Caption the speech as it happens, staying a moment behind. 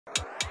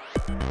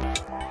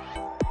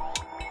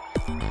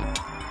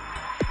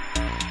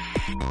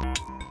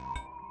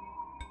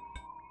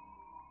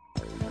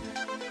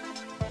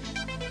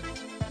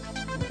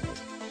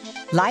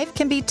Life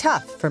can be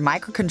tough for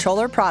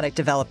microcontroller product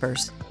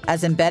developers.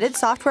 As embedded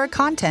software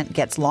content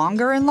gets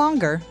longer and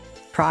longer,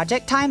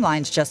 project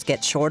timelines just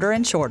get shorter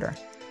and shorter.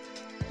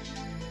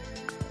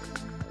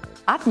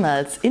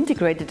 Atmel's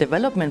Integrated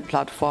Development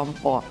Platform,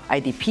 or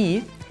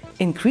IDP,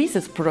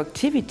 increases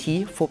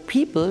productivity for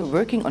people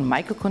working on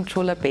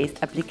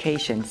microcontroller-based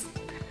applications.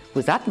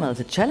 With Atmel,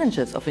 the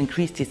challenges of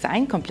increased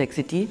design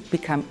complexity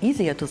become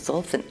easier to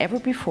solve than ever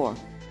before.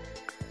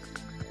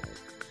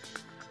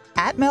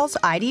 Atmel's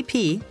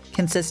IDP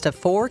consists of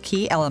 4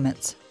 key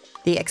elements: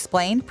 the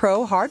Explain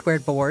Pro hardware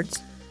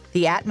boards,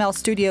 the Atmel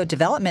Studio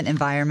development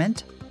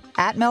environment,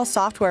 Atmel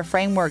software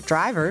framework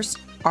drivers,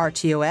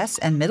 RTOS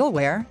and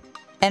middleware,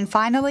 and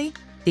finally,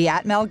 the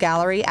Atmel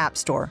Gallery App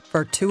Store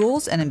for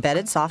tools and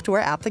embedded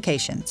software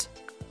applications.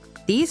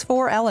 These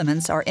 4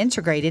 elements are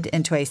integrated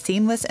into a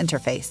seamless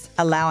interface,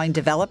 allowing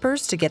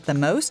developers to get the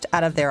most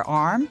out of their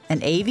ARM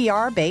and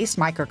AVR-based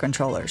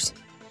microcontrollers.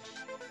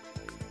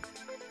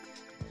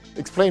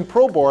 Explain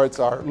Pro boards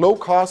are low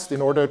cost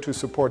in order to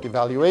support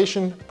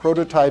evaluation,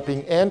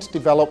 prototyping, and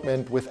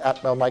development with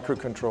Atmel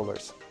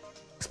microcontrollers.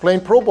 Explain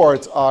Pro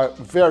boards are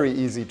very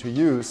easy to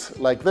use,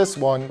 like this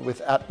one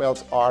with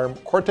Atmel's ARM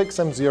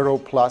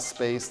Cortex-M0 Plus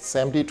based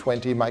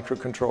SAMD20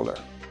 microcontroller.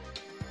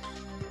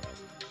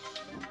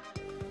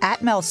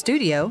 Atmel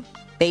Studio,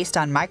 based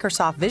on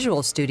Microsoft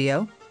Visual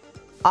Studio,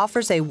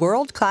 offers a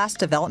world-class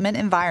development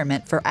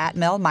environment for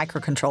Atmel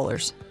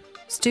microcontrollers.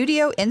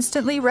 Studio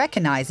instantly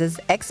recognizes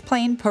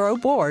Explain Pro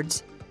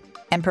boards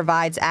and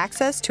provides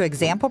access to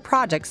example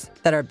projects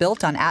that are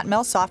built on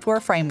Atmel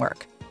Software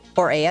Framework,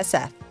 or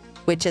ASF,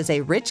 which is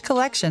a rich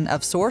collection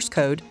of source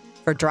code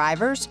for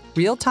drivers,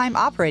 real-time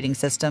operating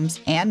systems,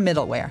 and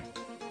middleware.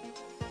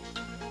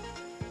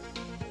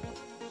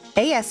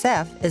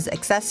 ASF is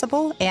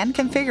accessible and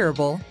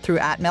configurable through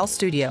Atmel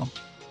Studio,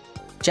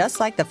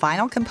 just like the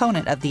final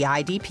component of the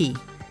IDP,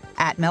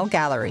 Atmel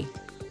Gallery.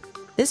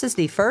 This is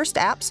the first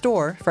app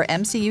store for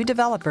MCU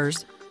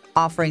developers,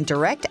 offering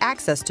direct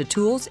access to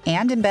tools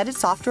and embedded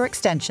software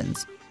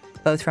extensions,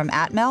 both from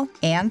Atmel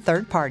and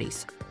third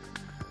parties.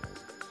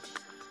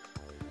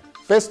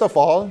 Best of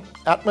all,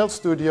 Atmel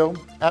Studio,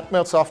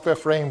 Atmel Software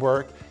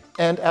Framework,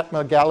 and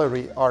Atmel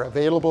Gallery are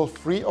available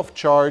free of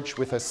charge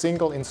with a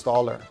single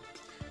installer.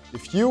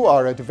 If you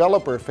are a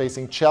developer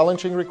facing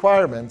challenging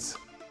requirements,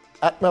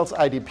 Atmel's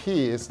IDP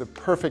is the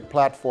perfect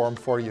platform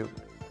for you.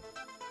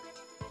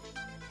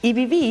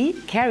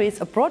 EBV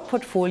carries a broad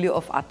portfolio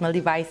of Atmel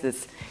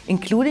devices,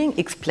 including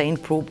Explain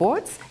Pro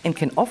boards, and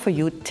can offer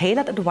you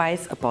tailored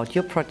advice about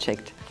your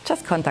project.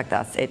 Just contact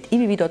us at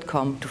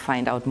ebv.com to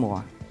find out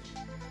more.